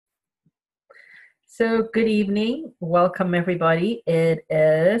So, good evening. Welcome, everybody. It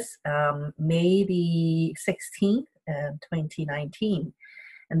is May the 16th, 2019.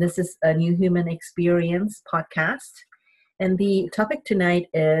 And this is a New Human Experience podcast. And the topic tonight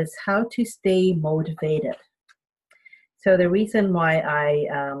is how to stay motivated. So, the reason why I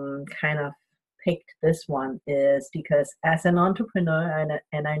kind of picked this one is because as an entrepreneur,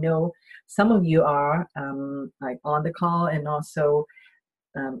 and I know some of you are like on the call and also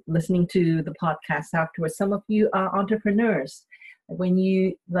listening to the podcast afterwards. Some of you are entrepreneurs.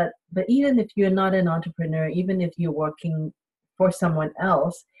 But even if you're not an entrepreneur, even if you're working for someone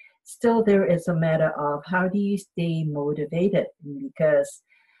else, still there is a matter of how do you stay motivated, because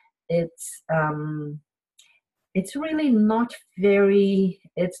it's really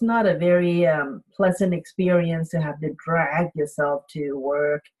it's not a very pleasant experience to have to drag yourself to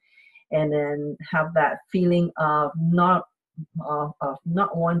work and then have that feeling of not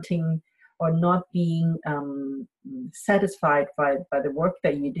wanting or not being satisfied by the work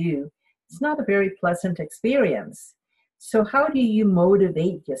that you do. It's not a very pleasant experience. So how do you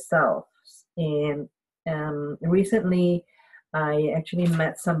motivate yourself? And recently, I actually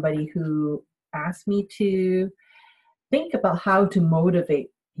met somebody who asked me to think about how to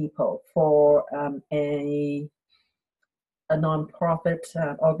motivate people for a nonprofit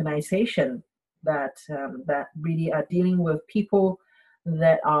organization that really are dealing with people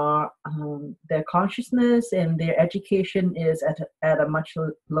that are their consciousness and their education is at a much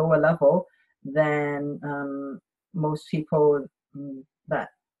lower level than most people that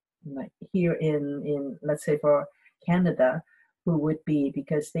like here in let's say for Canada, who would be,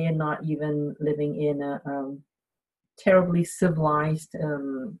 because they are not even living in a terribly civilized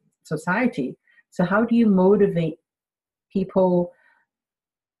society. So how do you motivate people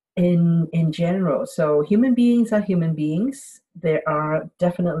in general? So human beings are human beings. There are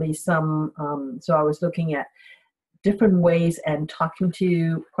definitely some so I was looking at different ways and talking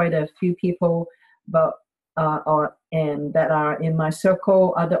to quite a few people about and that are in my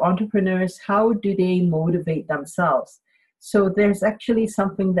circle, other entrepreneurs. How do they motivate themselves? So there's actually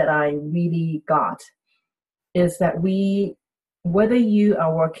something that I really got, is that whether you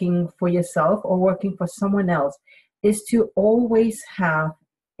are working for yourself or working for someone else, is to always have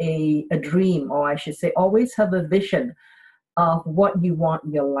a dream, or I should say always have a vision of what you want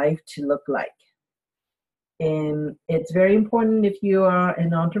your life to look like. And it's very important if you are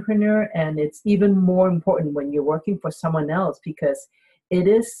an entrepreneur, and it's even more important when you're working for someone else, because it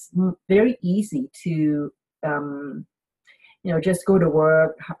is very easy to just go to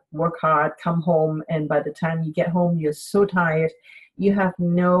work hard, come home, and by the time you get home, you're so tired, you have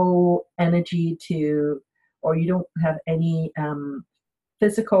no energy or you don't have any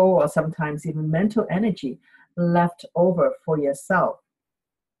physical or sometimes even mental energy left over for yourself.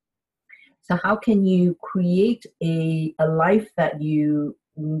 So how can you create a life that you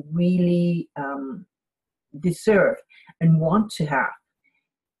really deserve and want to have,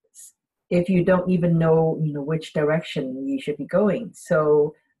 if you don't even know which direction you should be going?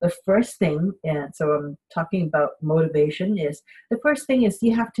 So the first thing, and so I'm talking about motivation, is the first thing is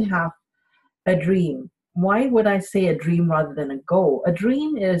you have to have a dream. Why would I say a dream rather than a goal? A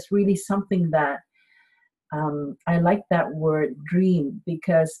dream is really something that I like that word dream,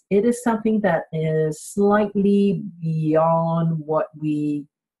 because it is something that is slightly beyond what we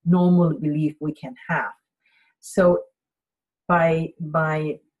normally believe we can have. So by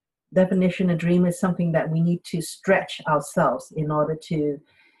definition, a dream is something that we need to stretch ourselves in order to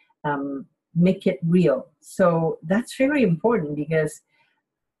make it real. So that's very important, because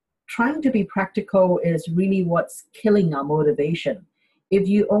trying to be practical is really what's killing our motivation. If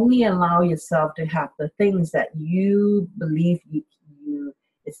you only allow yourself to have the things that you believe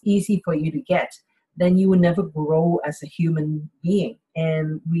it's easy for you to get, then you will never grow as a human being.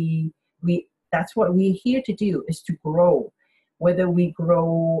 And we that's what we're here to do, is to grow. Whether we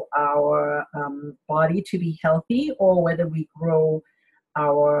grow our body to be healthy, or whether we grow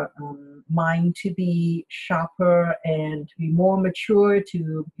our mind to be sharper and to be more mature,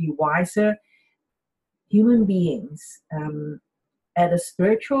 to be wiser. Human beings, at a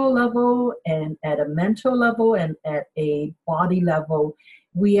spiritual level and at a mental level and at a body level,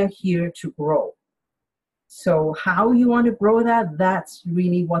 we are here to grow. So how you want to grow that's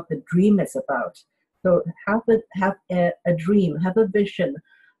really what the dream is about. So have a dream, have a vision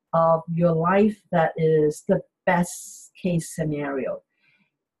of your life that is the best case scenario.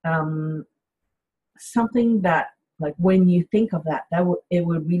 Something that, like, when you think of it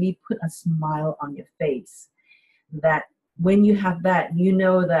would really put a smile on your face. That when you have that,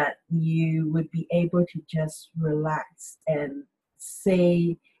 that you would be able to just relax and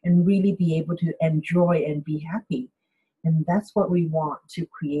say and really be able to enjoy and be happy. And that's what we want to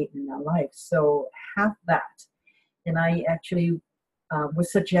create in our life. So have that. And I actually would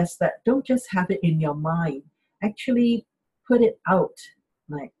suggest that don't just have it in your mind, actually put it out.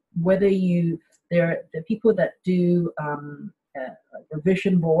 Like whether there are the people that do a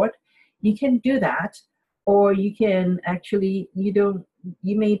vision board, you can do that, or you can actually, you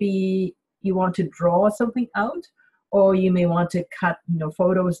maybe you want to draw something out, or you may want to cut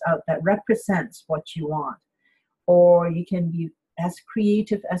photos out that represents what you want, or you can be as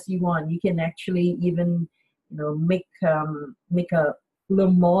creative as you want. You can actually even make a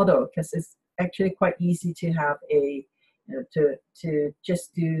little model, because it's actually quite easy to have to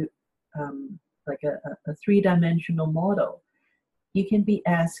just do like a three-dimensional model. You can be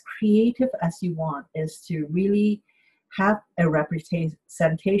as creative as you want, is to really have a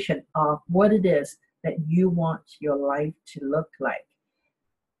representation of what it is that you want your life to look like.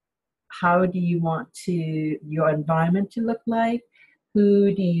 How do you want your environment to look like?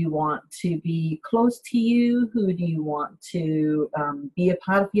 Who do you want to be close to you? Who do you want to be a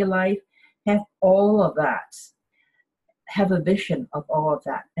part of your life? Have all of that. Have a vision of all of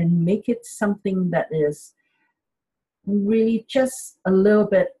that, and make it something that is really just a little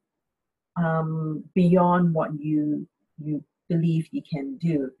bit beyond what you believe you can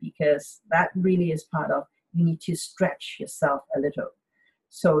do, because that really is part of, you need to stretch yourself a little.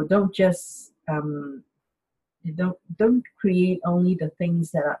 So don't just don't create only the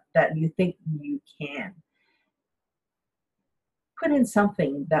things that you think you can. Put in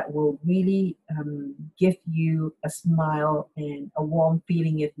something that will really give you a smile and a warm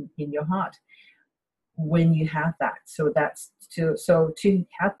feeling in your heart when you have that. So to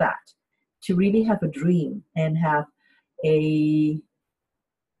have that, to really have a dream and have a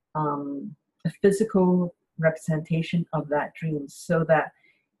physical representation of that dream, so that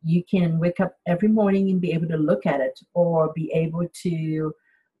you can wake up every morning and be able to look at it, or be able to,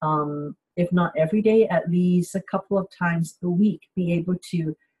 if not every day, at least a couple of times a week, be able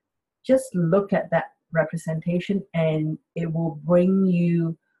to just look at that representation, and it will bring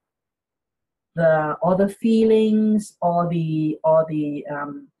you all the feelings, all the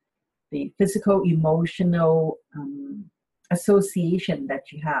physical, emotional association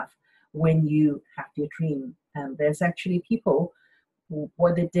that you have when you have your dream. And there's actually people who,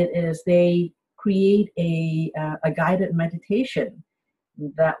 what they did is they create a guided meditation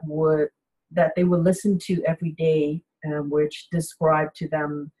that they would listen to every day, which describe to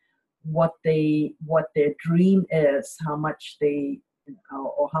them what their dream is, how much they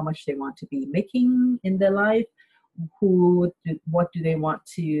or how much they want to be making in their life, what do they want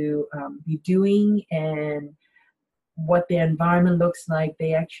to be doing, and what their environment looks like.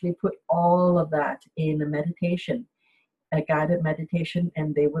 They actually put all of that in a guided meditation,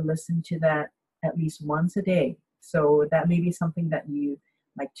 and they would listen to that at least once a day. So that may be something that you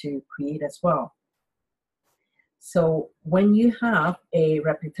like to create as well. So when you have a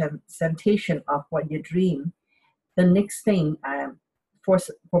representation of what you dream, the next thing for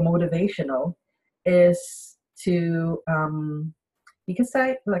motivational is to because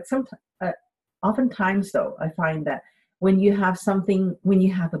I like oftentimes though, I find that when you have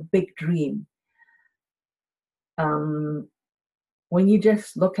a big dream, when you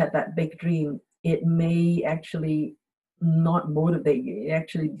just look at that big dream, it may actually not motivate you. It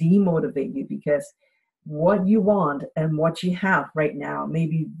actually demotivate you, because what you want and what you have right now may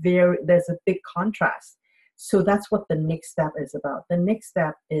be there's a big contrast. So that's what the next step is about. The next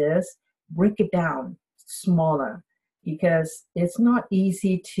step is break it down smaller, because it's not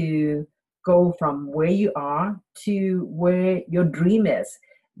easy to go from where you are to where your dream is.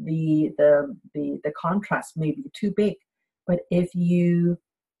 The contrast may be too big. But if you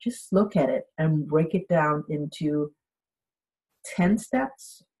just look at it and break it down into 10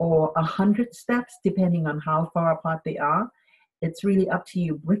 steps or 100 steps, depending on how far apart they are, it's really up to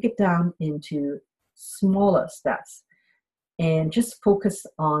you. Break it down into smaller steps and just focus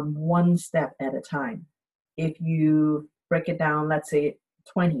on one step at a time. If you break it down, let's say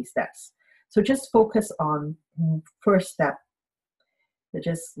 20 steps. So just focus on first step.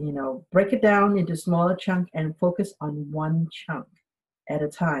 Just, break it down into smaller chunk and focus on one chunk at a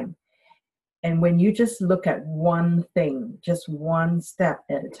time. And when you just look at one thing, just one step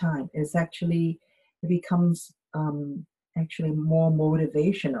at a time, it becomes actually more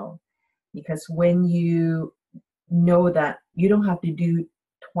motivational. Because when you know that you don't have to do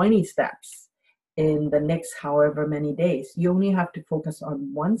 20 steps in the next however many days, you only have to focus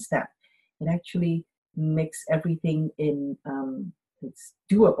on one step. It actually makes everything it's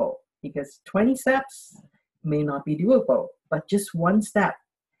doable, because 20 steps may not be doable, but just one step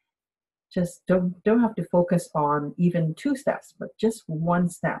just don't have to focus on even 2 steps, but just 1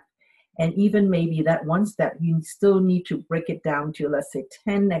 step. And even maybe that 1 step, you still need to break it down to, let's say,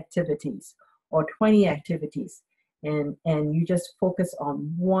 10 activities or 20 activities. And you just focus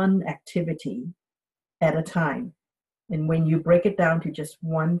on one activity at a time. And when you break it down to just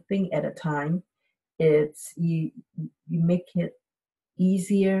one thing at a time, it's you make it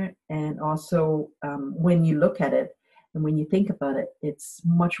easier. And also, when you look at it and when you think about it, it's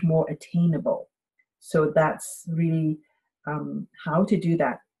much more attainable. So that's really how to do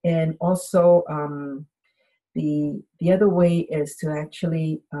that. And also, the other way is to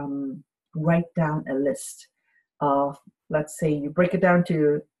actually write down a list of, let's say you break it down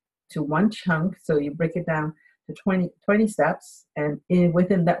to one chunk. So you break it down to 20 steps, and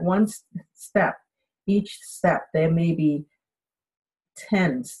within that one step, each step there may be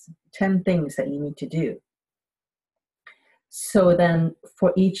 10 things that you need to do. So then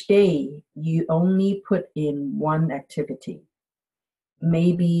for each day, you only put in one activity.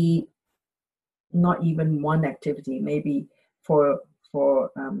 Maybe not even one activity. Maybe for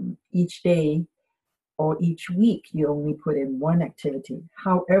each day or each week, you only put in one activity.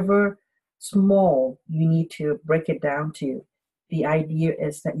 However small you need to break it down to. The idea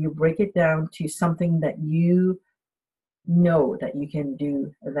is that you break it down to something that you know that you can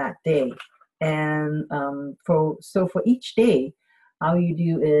do that day. And for each day, how you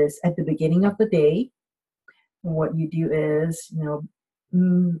do is at the beginning of the day, what you do is,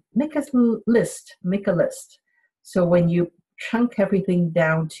 make a list. So when you chunk everything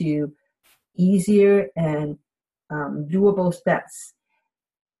down to easier and doable steps,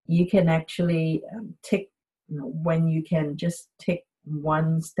 you can actually take, when you can just take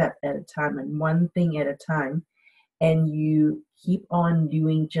one step at a time and one thing at a time, and you keep on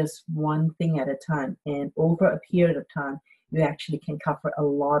doing just one thing at a time, and over a period of time, you actually can cover a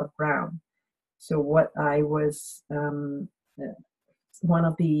lot of ground. So what I was, one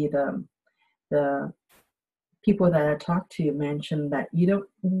of the people that I talked to mentioned that you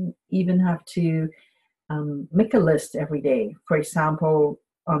don't even have to make a list every day. For example,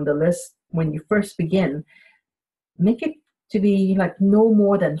 on the list, when you first begin, make it to be like no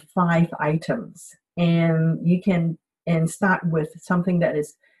more than 5 items. And you can start with something that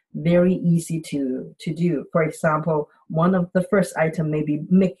is very easy to do. For example, one of the first item may be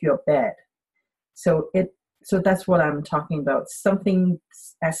make your bed. So that's what I'm talking about. Something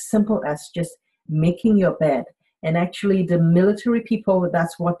as simple as just making your bed. And actually the military people,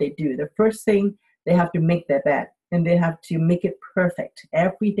 that's what they do. The first thing, they have to make their bed, and they have to make it perfect.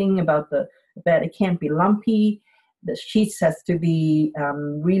 Everything about the bed, it can't be lumpy. The sheets has to be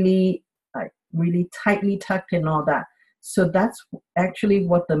really tightly tucked and all that. So that's actually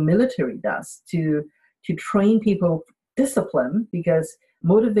what the military does to train people discipline, because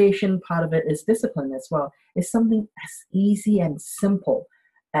motivation, part of it is discipline as well. It's something as easy and simple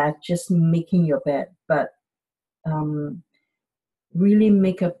as just making your bed, but really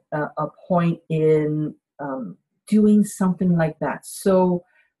make a point in doing something like that. So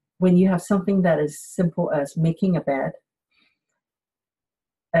when you have something that is simple as making a bed,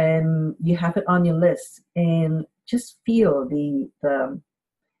 and you have it on your list, and just feel the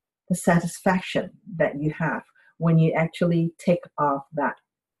satisfaction that you have when you actually take off that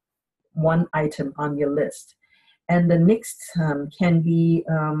one item on your list. And the next can be,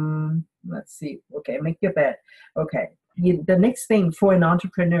 let's see, okay, make your bed. Okay, the next thing for an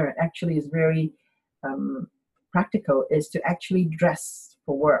entrepreneur actually is very practical, is to actually dress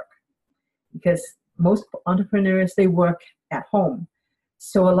for work. Because most entrepreneurs, they work at home.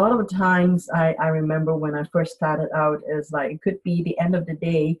 So a lot of the times, I remember when I first started out, is like, it could be the end of the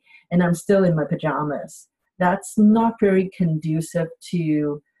day and I'm still in my pajamas. That's not very conducive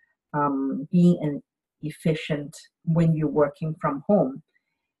to being an efficient when you're working from home.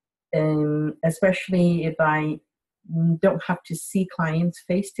 And especially if I don't have to see clients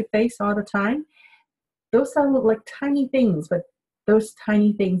face to face all the time. Those are like tiny things, but those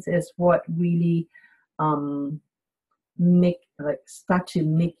tiny things is what really start to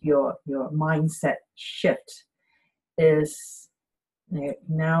make your mindset shift. Is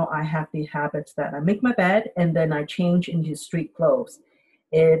now I have the habits that I make my bed and then I change into street clothes.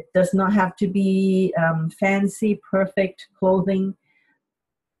 It does not have to be fancy, perfect clothing.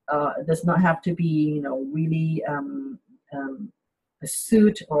 It does not have to be, really a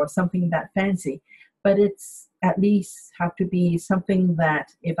suit or something that fancy. But it's at least have to be something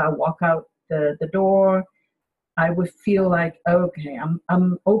that if I walk out the door, I would feel like, okay,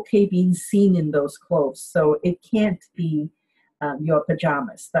 I'm okay being seen in those clothes. So it can't be your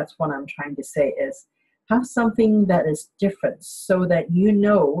pajamas. That's what I'm trying to say, is have something that is different so that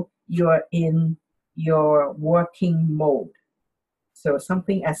you're in your working mode. So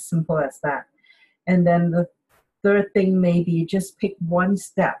something as simple as that. And then the third thing may be just pick one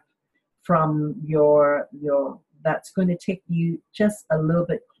step from your that's going to take you just a little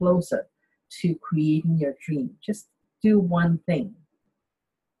bit closer to creating your dream. Just do one thing.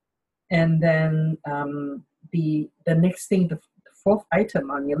 And then the next thing, the fourth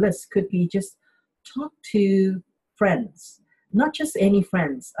item on your list could be just talk to friends, not just any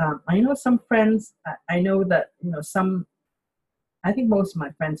friends. I know some friends. I know that some. I think most of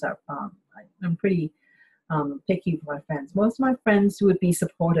my friends are. I'm pretty picky with my friends. Most of my friends would be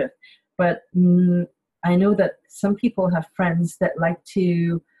supportive, but I know that some people have friends that like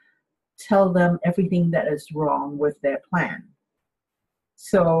to tell them everything that is wrong with their plan.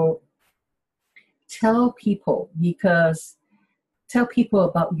 So tell people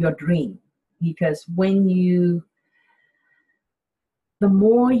about your dream, because the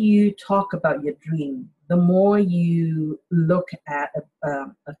more you talk about your dream, the more you look at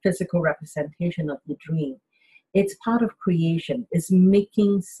a physical representation of your dream. It's part of creation. It's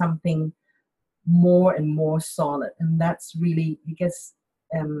making something more and more solid. And that's really because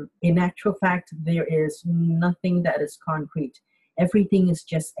in actual fact, there is nothing that is concrete. Everything is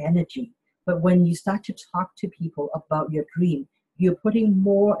just energy. But when you start to talk to people about your dream, you're putting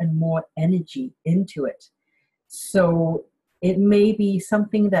more and more energy into it. So it may be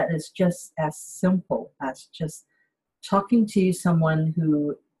something that is just as simple as just talking to someone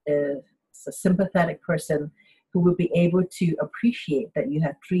who is a sympathetic person who will be able to appreciate that you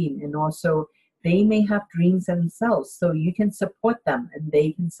have dreams, and also they may have dreams themselves, so you can support them and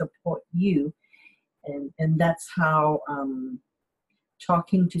they can support you. And that's how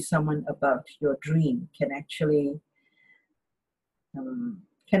talking to someone about your dream can actually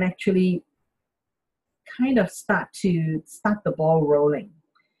kind of start the ball rolling.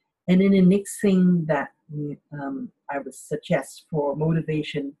 And then the next thing that I would suggest for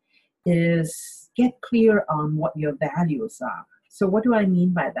motivation is get clear on what your values are. So what do I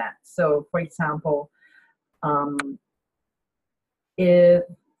mean by that? So for example,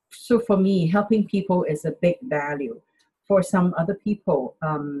 so for me, helping people is a big value. For some other people,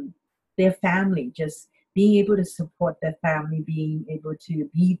 their family, just being able to support their family, being able to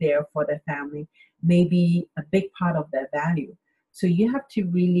be there for their family may be a big part of their value. So you have to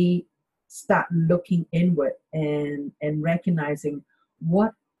really start looking inward and recognizing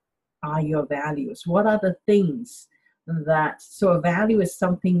what are your values, what are the things so a value is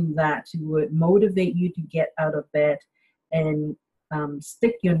something that would motivate you to get out of bed and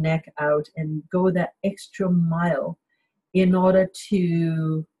stick your neck out and go that extra mile in order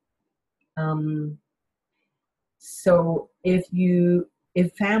to so if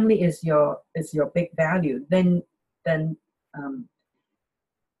family is your big value, then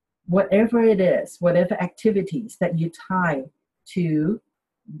whatever it is, whatever activities that you tie to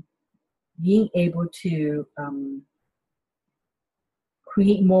being able to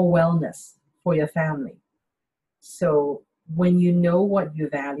create more wellness for your family. So when you know what you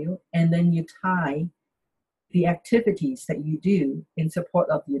value and then you tie the activities that you do in support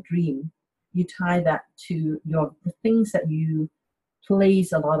of your dream, you tie that to the things that you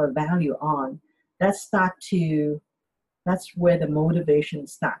place a lot of value on, that's where the motivation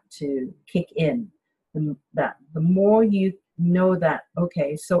start to kick in. The more you know that,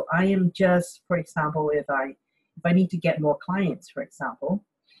 okay, so I am just, for example, if I need to get more clients, for example,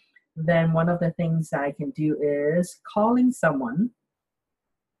 then one of the things that I can do is calling someone.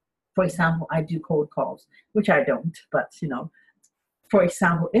 For example, I do cold calls, which I don't, but for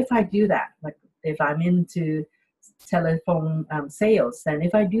example, if I do that, like if I'm into telephone sales, then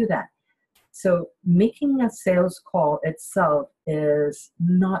if I do that, so making a sales call itself is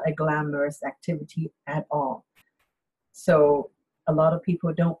not a glamorous activity at all. So a lot of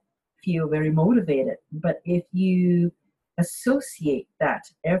people don't feel very motivated. But if you associate that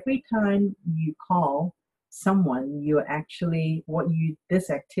every time you call someone, this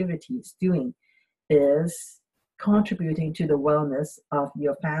activity is doing is contributing to the wellness of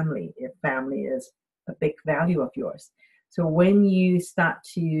your family, if family is a big value of yours. So when you start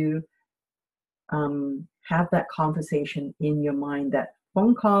to have that conversation in your mind, that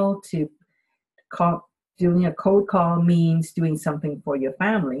phone call to doing a cold call means doing something for your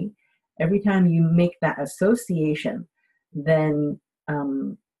family. Every time you make that association, then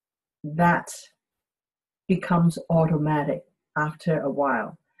that becomes automatic after a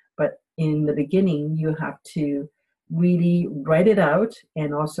while. But in the beginning, you have to really write it out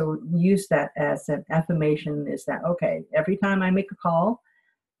and also use that as an affirmation, is that, okay, every time I make a call,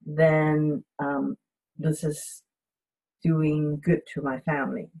 then this is doing good to my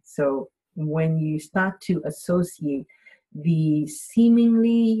family. So when you start to associate the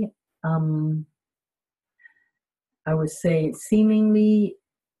seemingly, I would say, seemingly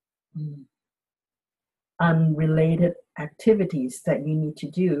unrelated activities that you need to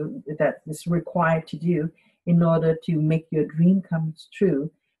do, that is required to do in order to make your dream come true,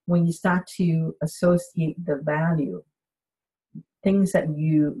 when you start to associate the value, things that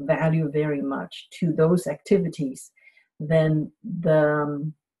you value very much, to those activities, then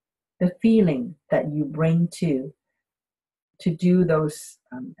the feeling that you bring to do those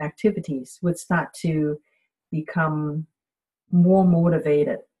activities would start to become more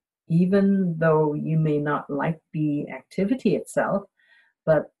motivated, even though you may not like the activity itself,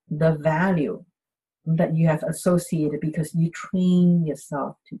 but the value that you have associated because you train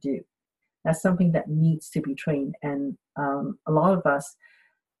yourself to do. That's something that needs to be trained. And a lot of us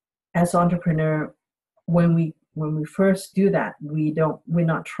as entrepreneur, when we first do that, we're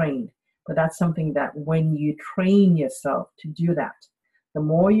not trained. But that's something that when you train yourself to do that, the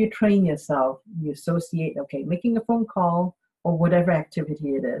more you train yourself, you associate, okay, making a phone call or whatever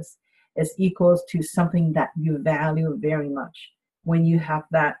activity it is equals to something that you value very much. When you have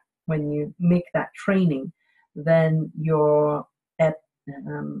that, when you make that training, then you're at,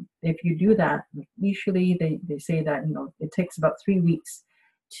 if you do that, usually they say that, it takes about 3 weeks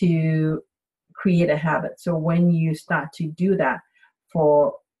to create a habit. So when you start to do that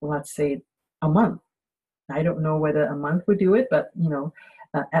for, let's say, a month, I don't know whether a month would do it, but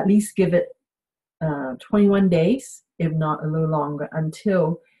at least give it 21 days, if not a little longer,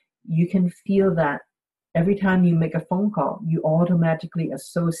 until you can feel that every time you make a phone call, you automatically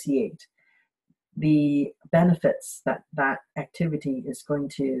associate the benefits that that activity is going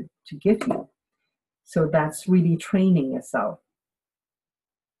to give you. So that's really training yourself.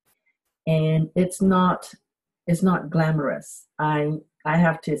 And it's not glamorous, I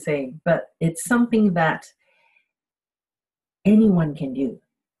have to say, but it's something that anyone can do.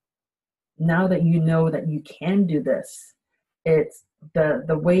 Now that you know that you can do this, it's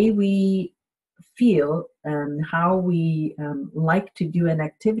the way we feel and how we like to do an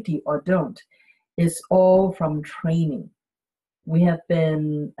activity or don't is all from training. We have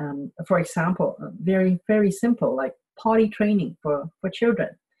been, for example, very, very simple, like potty training for children.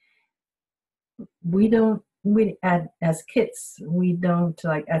 As kids, we don't,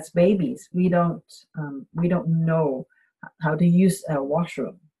 like as babies, we don't know how to use a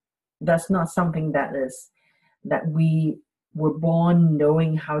washroom. That's not something that we were born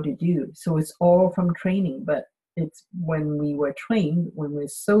knowing how to do. So it's all from training, but it's when we were trained, when we're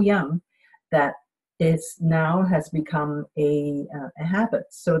so young, that it's now has become a habit.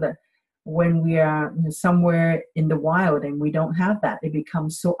 So that when we are somewhere in the wild and we don't have that, it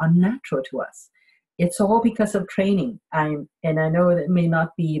becomes so unnatural to us. It's all because of training. And I know that it may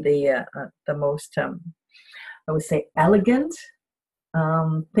not be the most, I would say, elegant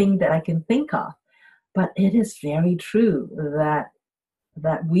thing that I can think of, but it is very true that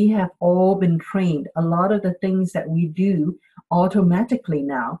we have all been trained. A lot of the things that we do automatically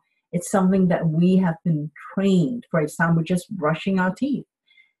now, it's something that we have been trained. For example, just brushing our teeth.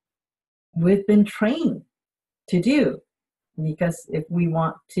 We've been trained to do, because if we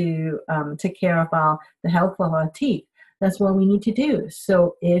want to take care of the health of our teeth, that's what we need to do.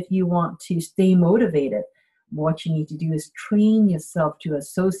 So if you want to stay motivated, what you need to do is train yourself to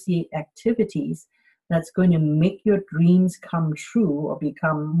associate activities that's going to make your dreams come true or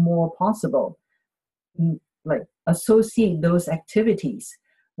become more possible. Like associate those activities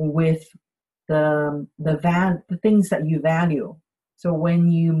with the things that you value. So when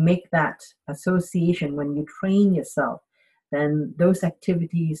you make that association, when you train yourself, then those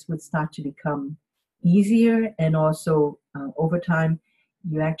activities would start to become easier, and also over time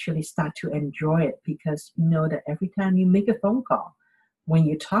you actually start to enjoy it, because you know that every time you make a phone call, when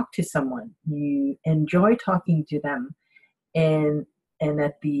you talk to someone, you enjoy talking to them, and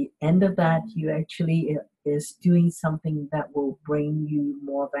at the end of that, you actually is doing something that will bring you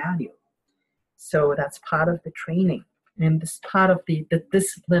more value. So that's part of the training, and this part of the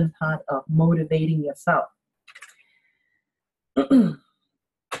discipline part of motivating yourself.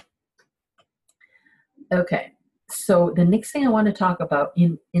 Okay, so the next thing I want to talk about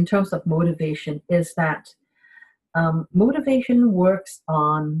in terms of motivation is that motivation works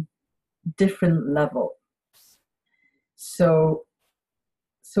on different levels. So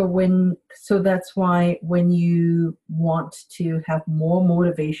that's why when you want to have more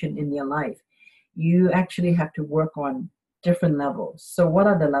motivation in your life, you actually have to work on different levels. So what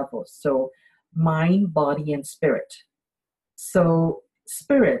are the levels? So mind, body, and spirit. So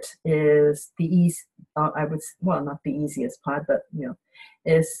spirit is the easy. I would, well, not the easiest part, but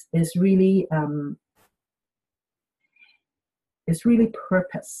is really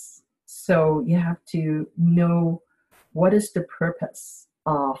purpose. So you have to know what is the purpose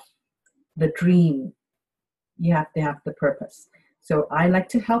of the dream. You have to have the purpose. So I like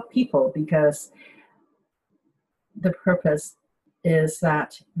to help people because the purpose is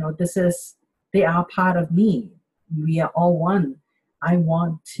that they are part of me. We are all one. I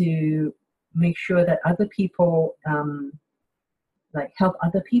want to make sure that other people help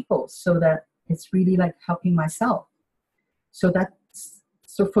other people, so that it's really like helping myself. So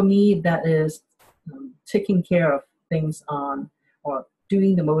for me, that is taking care of things on, or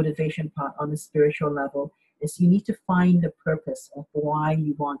doing the motivation part on the spiritual level, is you need to find the purpose of why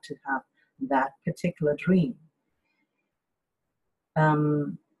you want to have that particular dream.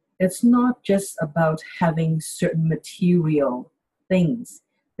 It's not just about having certain material things.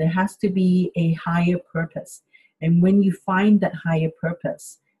 There has to be a higher purpose. And when you find that higher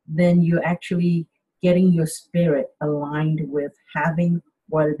purpose, then you're actually getting your spirit aligned with having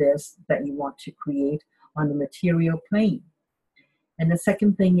what it is that you want to create on the material plane. And the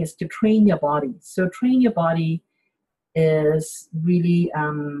second thing is to train your body. So train your body is really,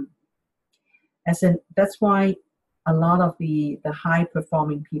 that's why a lot of the high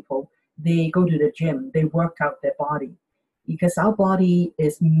performing people, they go to the gym, they work out their body, because our body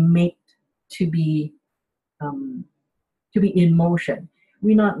is made to be in motion.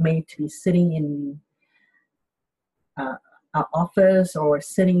 We're not made to be sitting in our office or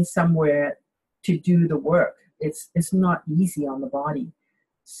sitting somewhere to do the work. It's not easy on the body.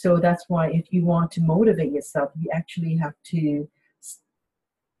 So that's why if you want to motivate yourself, you actually have to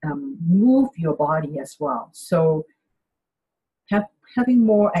move your body as well. So having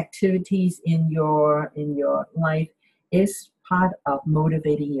more activities in your life is part of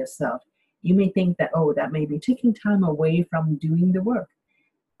motivating yourself. You may think that, oh, that may be taking time away from doing the work.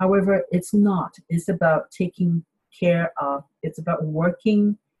 However, it's not. It's about taking care of, it's about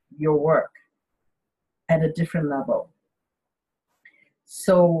working your work at a different level.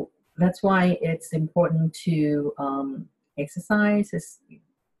 So that's why it's important to exercise.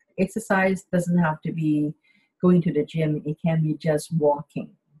 Exercise doesn't have to be going to the gym. It can be just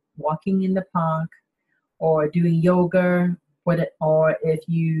walking in the park, or doing yoga, or if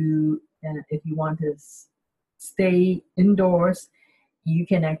you want to stay indoors, you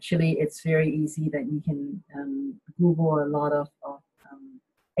can actually, it's very easy that you can Google a lot of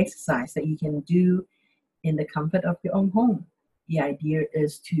exercise that you can do in the comfort of your own home. The idea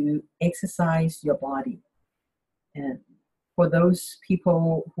is to exercise your body. And for those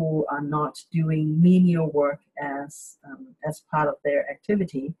people who are not doing menial work as part of their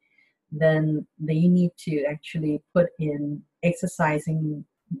activity, then they need to actually put in exercising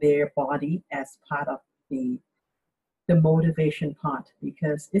their body as part of the motivation part,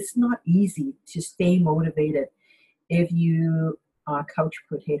 because it's not easy to stay motivated if you are couch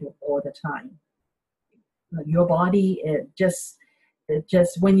potato all the time. Your body, it just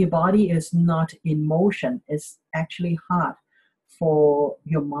when your body is not in motion, it's actually hard for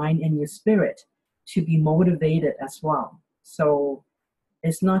your mind and your spirit to be motivated as well. So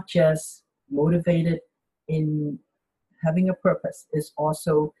it's not just motivated in having a purpose, it's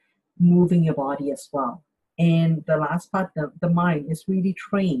also moving your body as well. And the last part, the mind, is really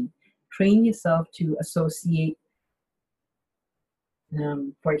train yourself to associate,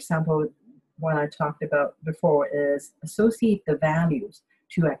 for example, what I talked about before is associate the values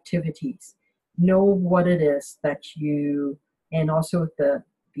to activities. Know what it is that you, and also the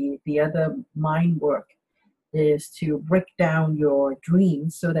other mind work is to break down your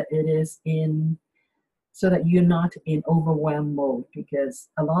dreams so that you're not in overwhelm mode. Because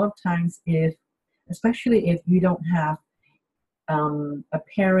a lot of times, especially if you don't have a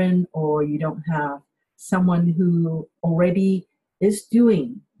parent, or you don't have someone who already is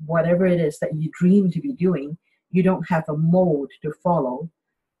doing whatever it is that you dream to be doing, you don't have a mode to follow,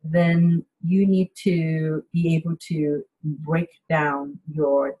 then you need to be able to break down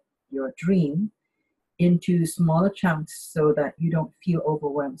your dream into smaller chunks so that you don't feel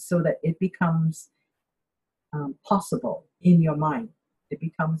overwhelmed, so that it becomes possible in your mind. It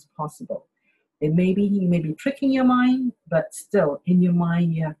becomes possible. You may be tricking your mind, but still in your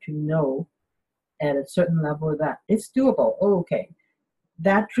mind you have to know at a certain level that it's doable. Oh, okay,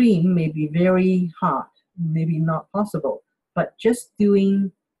 that dream may be very hard, maybe not possible, but just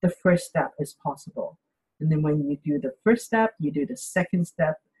doing the first step is possible. And then when you do the first step, you do the second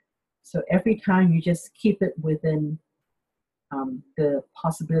step. So every time you just keep it within the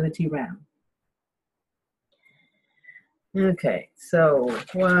possibility realm. Okay, so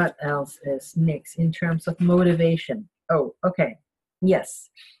what else is next in terms of motivation? Oh, okay. Yes,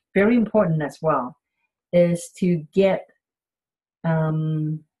 very important as well is to get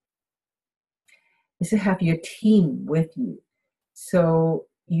um, is to have your team with you, so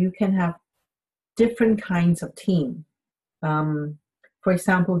you can have different kinds of team. Um, for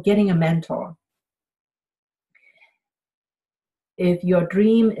example, getting a mentor. If your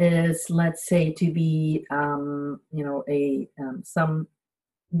dream is, let's say, to be, a some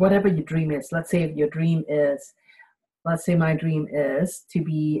whatever your dream is. Let's say if your dream is, let's say my dream is to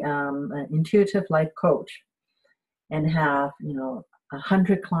be an intuitive life coach and have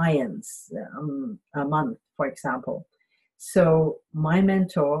 100 clients a month, for example. So my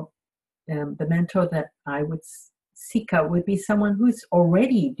mentor, the mentor that I would seek out would be someone who's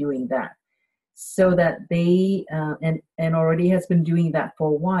already doing that, so that they and already has been doing that for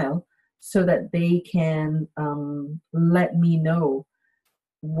a while, so that they can let me know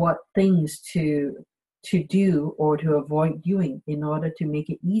what things to do or to avoid doing in order to make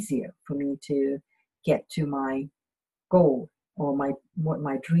it easier for me to get to my goal or my what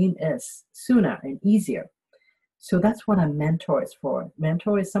my dream is sooner and easier. So that's what a mentor is for.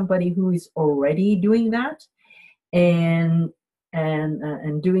 Mentor is somebody who is already doing that and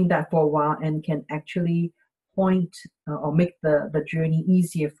and doing that for a while and can actually point or make the journey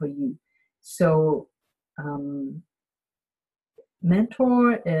easier for you. So um,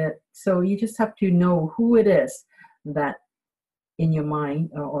 mentor, so you just have to know who it is that in your mind,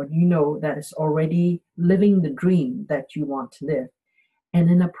 or that is already living the dream that you want to live, and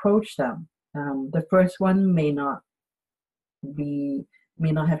then approach them. The first one be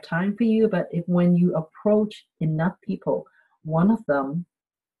may not have time for you, but if when you approach enough people, one of them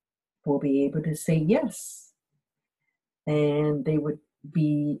will be able to say yes, and they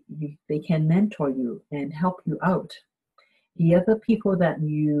can mentor you and help you out. The other people that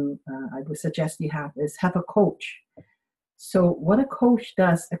I would suggest you have a coach. So what a coach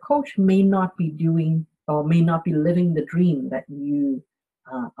does, a coach may not be doing or may not be living the dream that you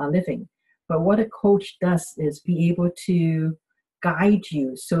are living. But what a coach does is be able to guide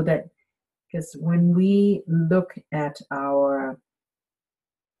you so that, because when we look at I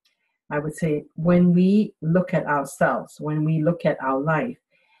would say, when we look at ourselves, when we look at our life,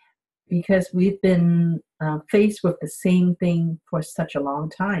 because we've been faced with the same thing for such a long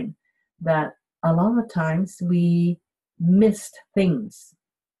time, that a lot of times we missed things,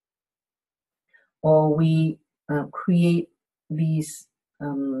 or we create these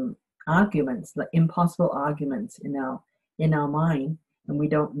arguments, like impossible arguments in our mind, and we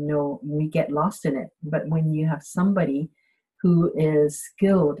don't know, we get lost in it. But when you have somebody who is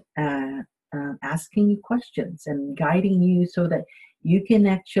skilled at asking you questions and guiding you so that you can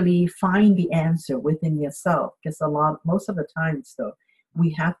actually find the answer within yourself, because most of the times though,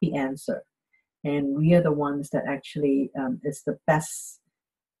 we have the answer, and we are the ones that actually is the best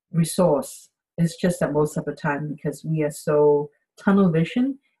resource. It's just that most of the time, because we are so tunnel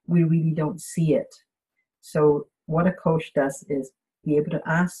vision, we really don't see it. So what a coach does is be able to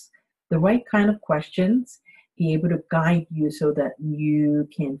ask the right kind of questions, be able to guide you so that you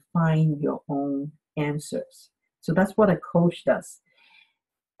can find your own answers. So that's what a coach does.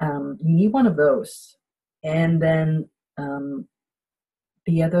 You need one of those. And then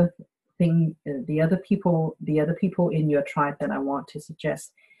the other thing, the other people in your tribe that I want to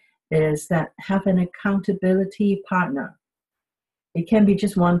suggest is that have an accountability partner. It can be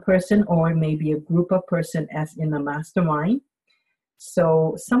just one person, or maybe a group of person, as in a mastermind.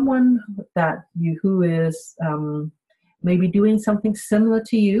 So someone that you who is maybe doing something similar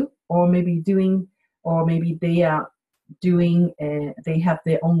to you, or maybe they are doing, they have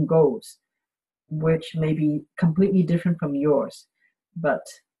their own goals, which may be completely different from yours, but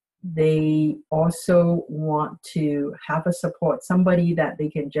they also want to have a support, somebody that they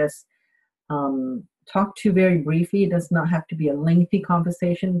can just talk to very briefly. It does not have to be a lengthy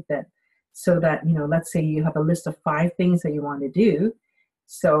conversation, so that, let's say you have a list of 5 things that you want to do.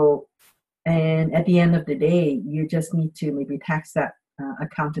 So, and at the end of the day, you just need to maybe text that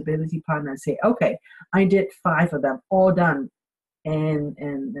accountability partner and say, okay, I did 5 of them, all done. And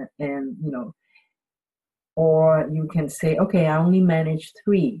or you can say, okay, I only managed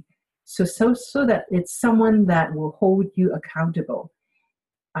 3. So that it's someone that will hold you accountable.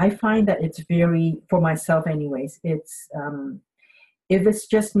 I find that it's very, for myself anyways, it's if it's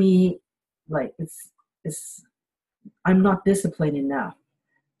just me, like it's I'm not disciplined enough.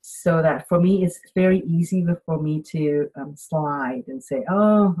 So that for me, it's very easy for me to slide and say,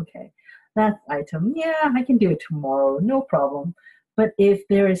 oh, okay, that item, yeah, I can do it tomorrow, no problem. But if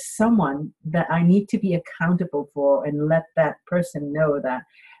there is someone that I need to be accountable for and let that person know that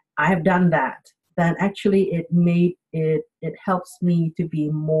I have done that, then actually it helps me to be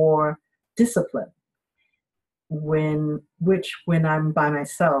more disciplined. When I'm by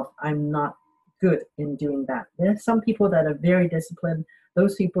myself, I'm not good in doing that. There are some people that are very disciplined.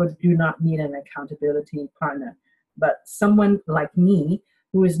 Those people do not need an accountability partner. But someone like me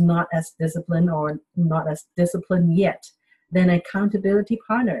who is not as disciplined or not as disciplined yet, then accountability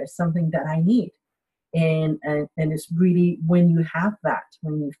partner is something that I need. And it's really when you have that,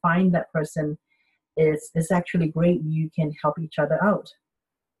 when you find that person, it's actually great. You can help each other out.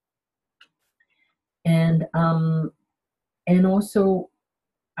 And and also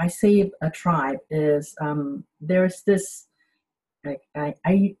I say a tribe is there's this like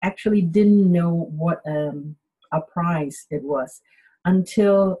I actually didn't know what a prize it was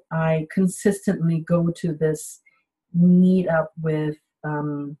until I consistently go to this meetup with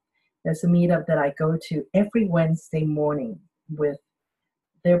there's a meetup that I go to every Wednesday morning with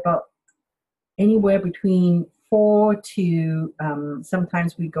they're about anywhere between 4 to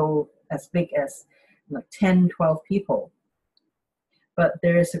sometimes we go as big as like 10, 12 people. But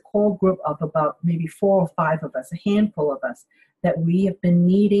there is a core group of about maybe 4 or 5 of us, a handful of us, that we have been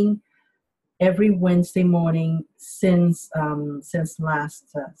meeting every Wednesday morning since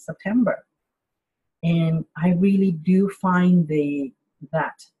last September. And I really do find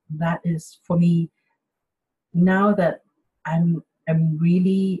that is for me now that I'm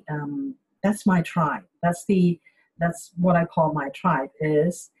really that's my tribe. That's what I call my tribe.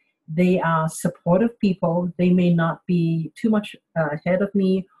 Is they are supportive people. They may not be too much ahead of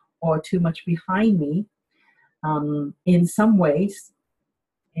me or too much behind me in some ways.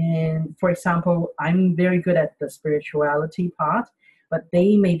 And for example, I'm very good at the spirituality part, but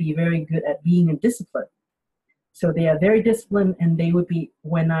they may be very good at being in discipline. So they are very disciplined, and they would be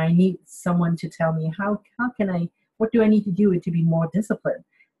when I need someone to tell me how can I what do I need to do to be more disciplined.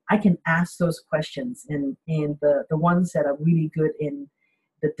 I can ask those questions, and the ones that are really good in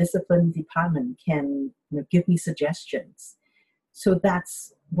the discipline department can give me suggestions. So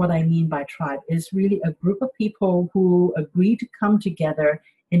that's what I mean by tribe is really a group of people who agree to come together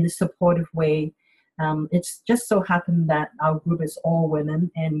in a supportive way. It's just so happened that our group is all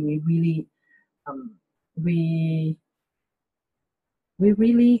women, and we really um, we we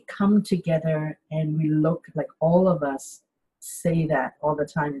really come together and we look like all of us say that all the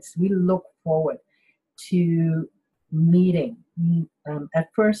time is we look forward to meeting. At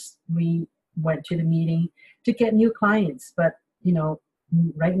first we went to the meeting to get new clients, but you know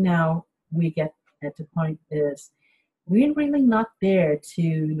right now we get at the point is we're really not there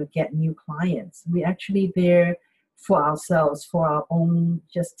to get new clients. We're actually there for ourselves, for our own,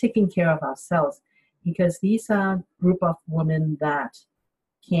 just taking care of ourselves, because these are group of women that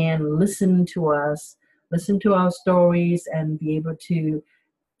can listen to us, listen to our stories, and be able to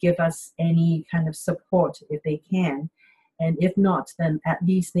give us any kind of support if they can. And if not, then at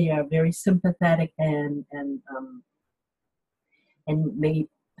least they are very sympathetic and maybe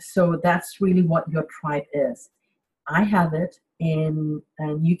so that's really what your tribe is. I have it, and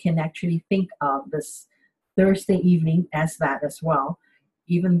you can actually think of this Thursday evening as that as well,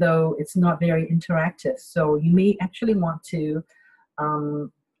 even though it's not very interactive. So you may actually want to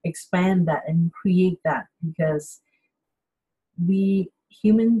um, expand that and create that, because we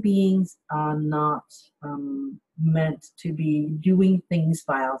human beings are not meant to be doing things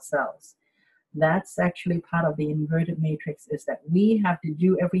by ourselves. That's actually part of the inverted matrix, is that we have to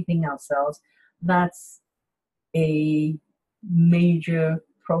do everything ourselves. That's a major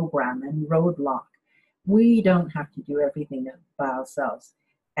program and roadblock. We don't have to do everything by ourselves.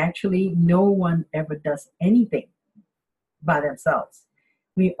 Actually, no one ever does anything by themselves.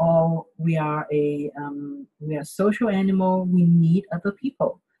 We are a social animal. We need other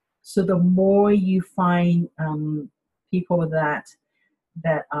people. So the more you find people that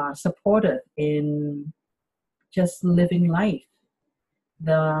are supportive in just living life,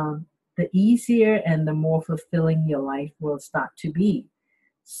 the easier and the more fulfilling your life will start to be.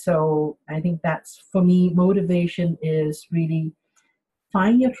 So I think that's for me, motivation is really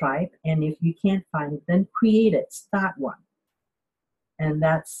find your tribe, and if you can't find it, then create it, start one. And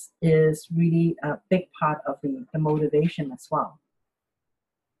that's is really a big part of the motivation as well.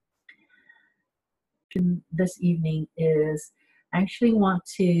 This evening is I actually want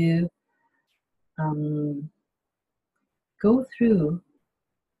to um, go through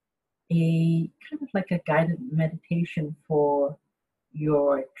a kind of like a guided meditation for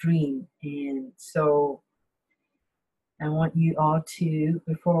your dream. And so I want you all to,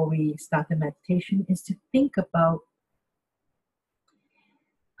 before we start the meditation, is to think about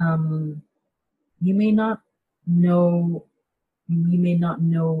you may not know you may not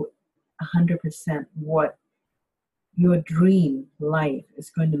know 100% what your dream life is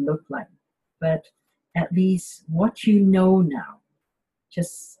going to look like, but at least what you know now,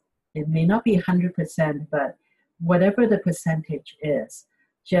 just it may not be 100%, but whatever the percentage is,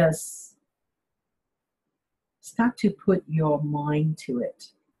 just start to put your mind to it.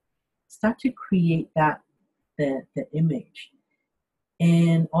 Start to create the image,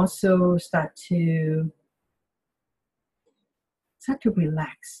 and also start to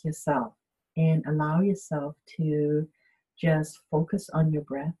relax yourself and allow yourself to just focus on your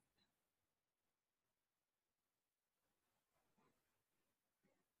breath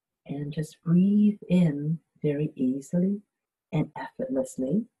and just breathe in very easily and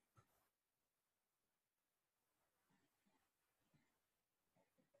effortlessly.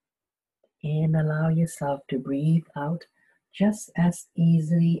 And allow yourself to breathe out just as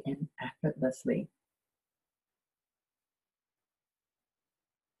easily and effortlessly.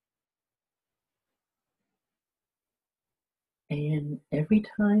 And every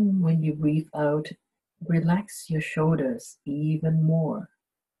time when you breathe out, relax your shoulders even more.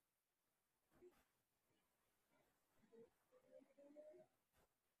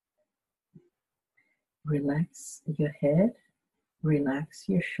 Relax your head, relax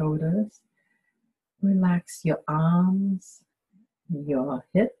your shoulders, relax your arms, your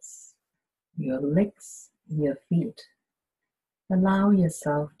hips, your legs, your feet. Allow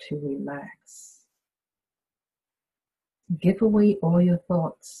yourself to relax. Give away all your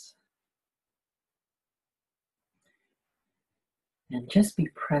thoughts and just be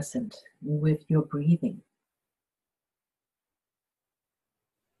present with your breathing.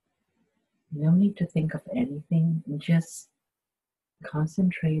 No need to think of anything, just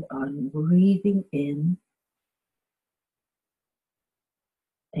concentrate on breathing in,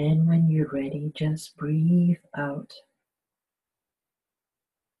 and when you're ready, just breathe out.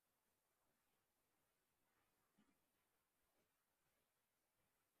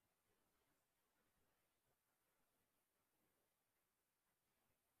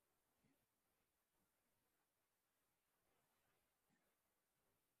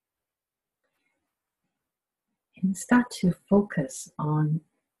 And start to focus on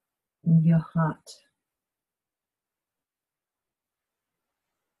your heart.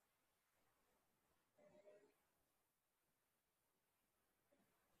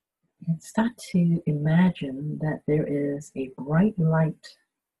 And start to imagine that there is a bright light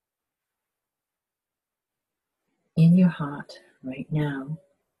in your heart right now,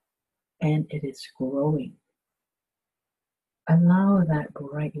 and it is growing. Allow that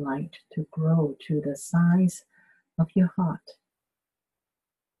bright light to grow to the size of your heart.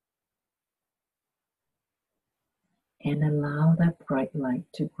 And allow that bright light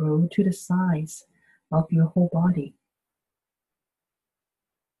to grow to the size of your whole body.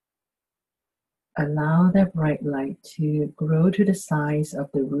 Allow that bright light to grow to the size of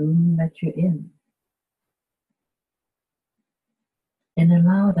the room that you're in. And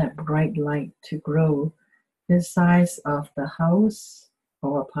allow that bright light to grow to the size of the house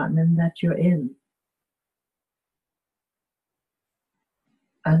or apartment that you're in.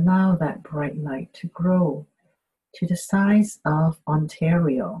 Allow that bright light to grow to the size of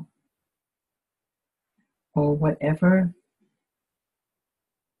Ontario or whatever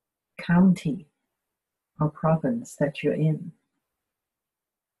county or province that you're in.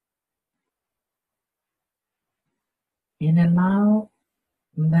 And allow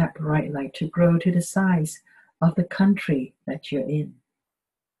that bright light to grow to the size of the country that you're in.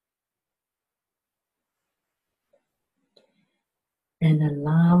 And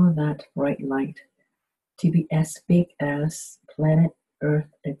allow that bright light to be as big as planet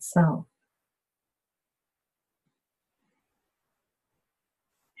Earth itself.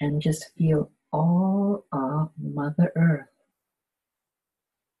 And just feel all of Mother Earth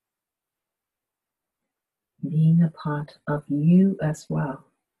being a part of you as well.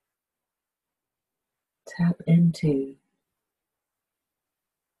 Tap into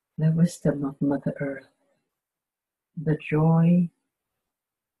the wisdom of Mother Earth, the joy,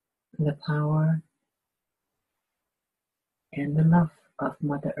 the power, and the love of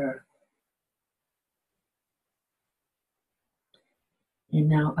Mother Earth. And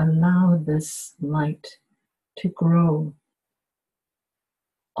now allow this light to grow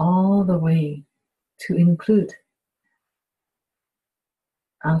all the way to include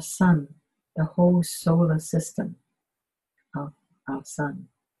our sun, the whole solar system of our sun.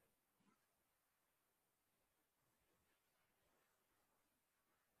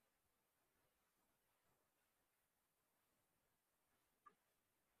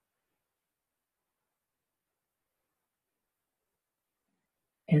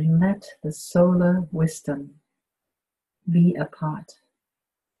 And let the solar wisdom be a part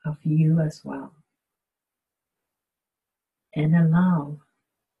of you as well. And allow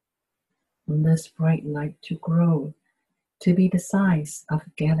this bright light to grow to be the size of a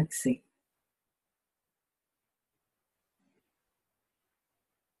galaxy.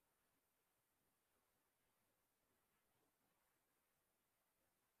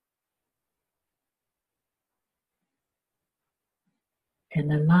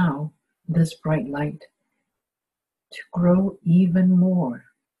 And allow this bright light to grow even more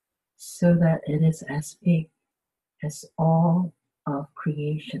so that it is as big as all of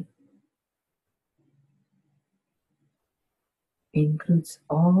creation. It includes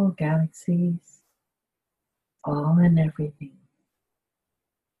all galaxies, all and everything.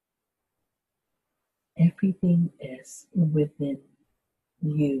 Everything is within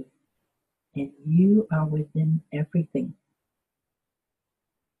you, and you are within everything.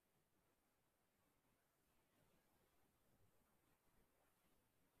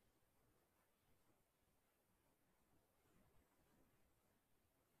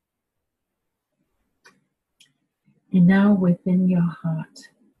 And now within your heart,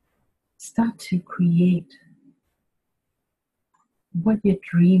 start to create what your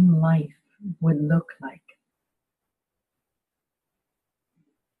dream life would look like.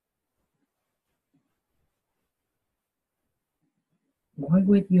 What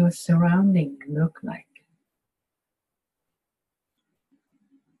would your surrounding look like?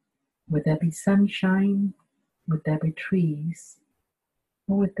 Would there be sunshine? Would there be trees?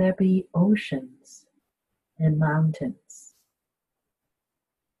 Or would there be oceans and mountains?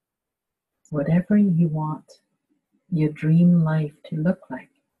 Whatever you want your dream life to look like,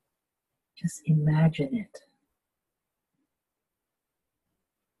 just imagine it.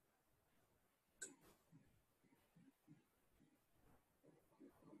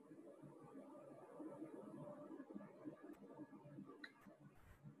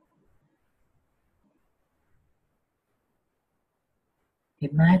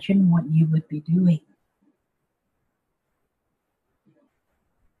 Imagine what you would be doing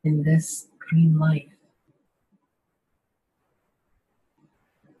in this dream life.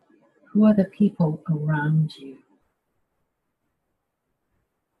 Who are the people around you?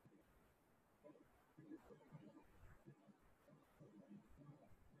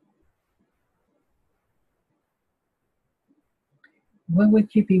 What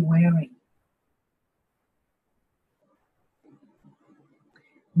would you be wearing?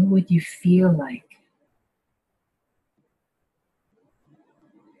 What would you feel like?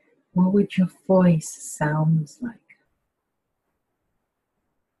 What would your voice sound like?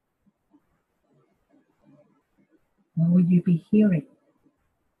 What would you be hearing?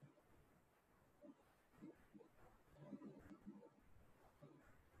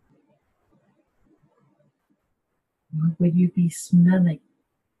 What would you be smelling?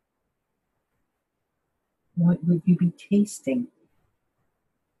 What would you be tasting?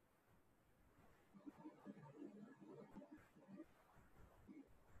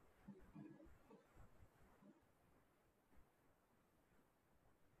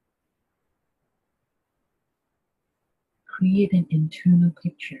 Create an internal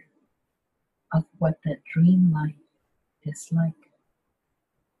picture of what that dream life is like.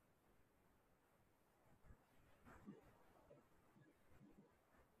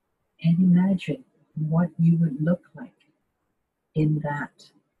 And imagine what you would look like in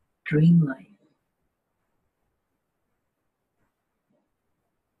that dream life.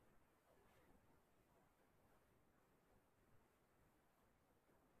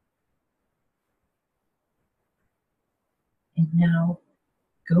 And now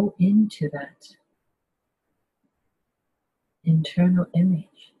go into that internal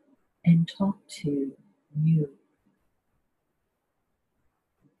image and talk to you.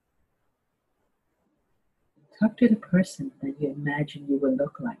 Talk to the person that you imagine you will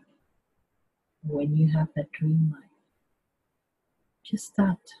look like when you have that dream life. Just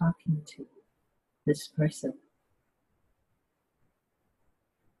start talking to this person.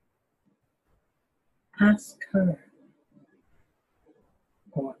 Ask her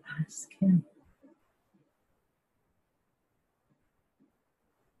or ask him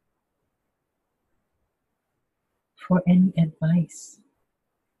for any advice.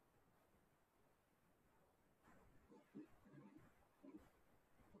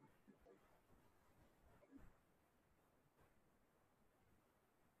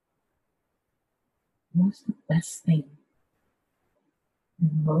 What's the best thing, the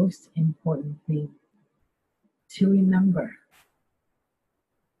most important thing to remember?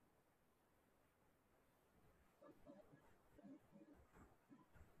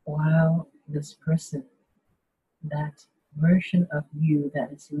 while this person, that version of you that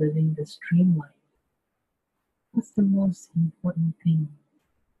is living this dream life, what's the most important thing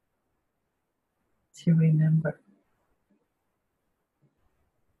to remember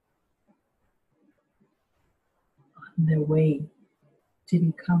on their way to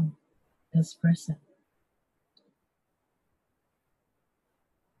become this person?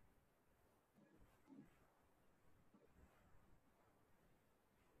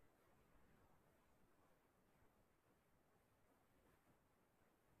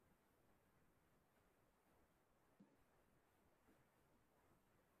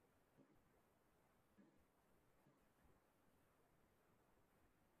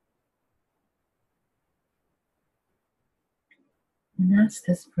 And ask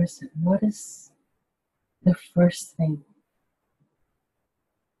this person, what is the first thing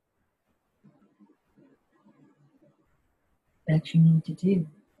that you need to do?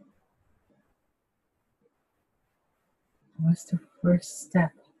 What's the first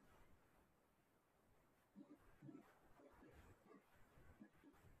step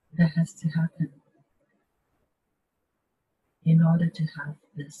that has to happen in order to have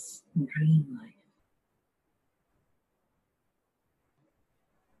this dream life?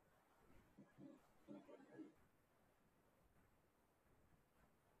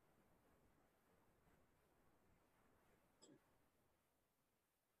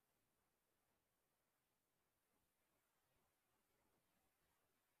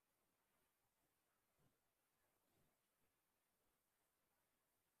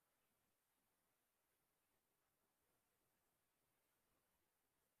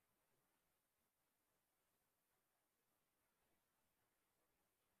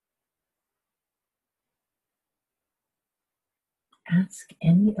 Ask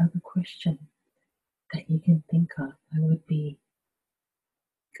any other question that you can think of that would be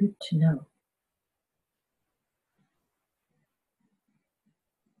good to know.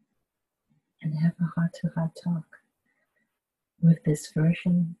 And have a heart-to-heart talk with this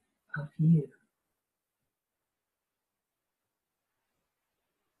version of you.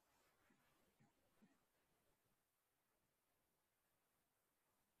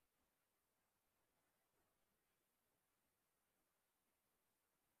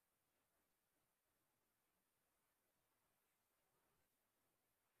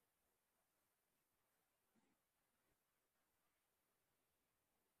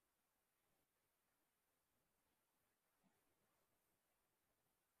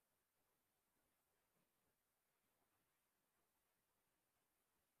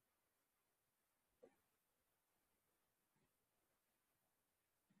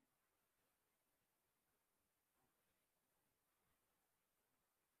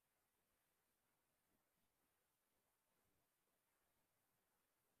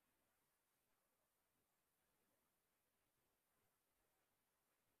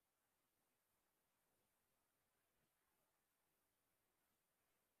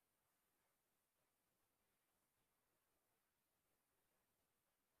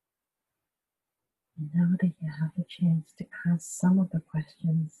 And now that you have a chance to ask some of the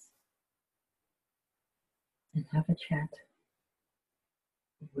questions and have a chat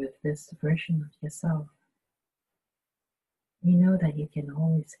with this version of yourself, you know that you can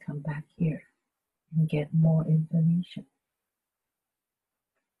always come back here and get more information.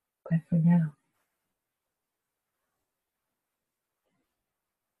 But for now,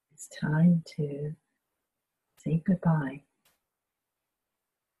 it's time to say goodbye.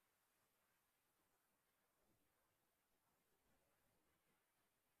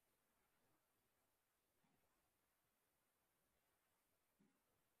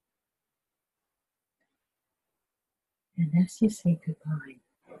 And as you say goodbye,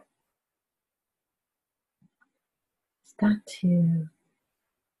 start to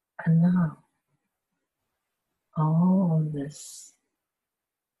allow all of this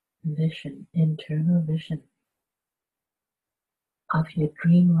vision, internal vision of your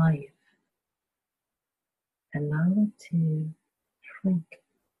dream life, allow it to shrink,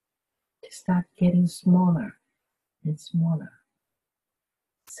 to start getting smaller and smaller,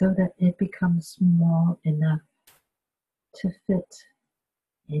 so that it becomes small enough to fit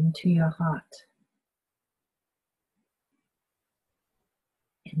into your heart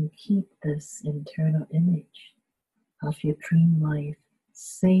and keep this internal image of your dream life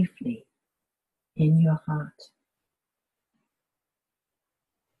safely in your heart.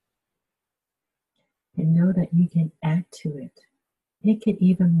 And know that you can add to it, make it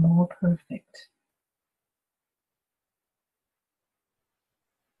even more perfect.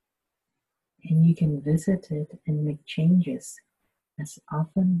 And you can visit it and make changes as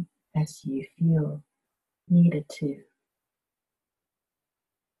often as you feel needed to.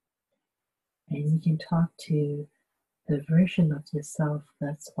 And you can talk to the version of yourself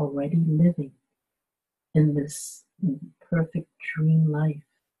that's already living in this perfect dream life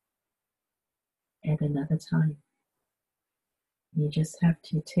at another time. You just have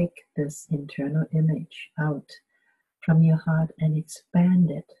to take this internal image out from your heart and expand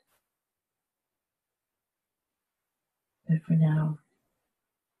it. But for now,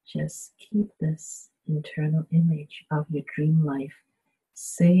 just keep this internal image of your dream life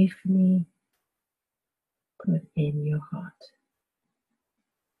safely put in your heart.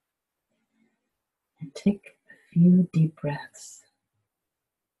 And take a few deep breaths.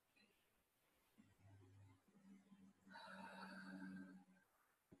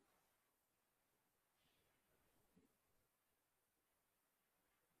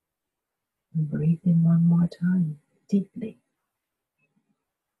 And breathe in one more time, deeply.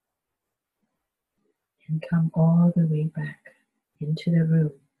 And come all the way back into the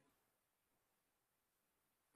room.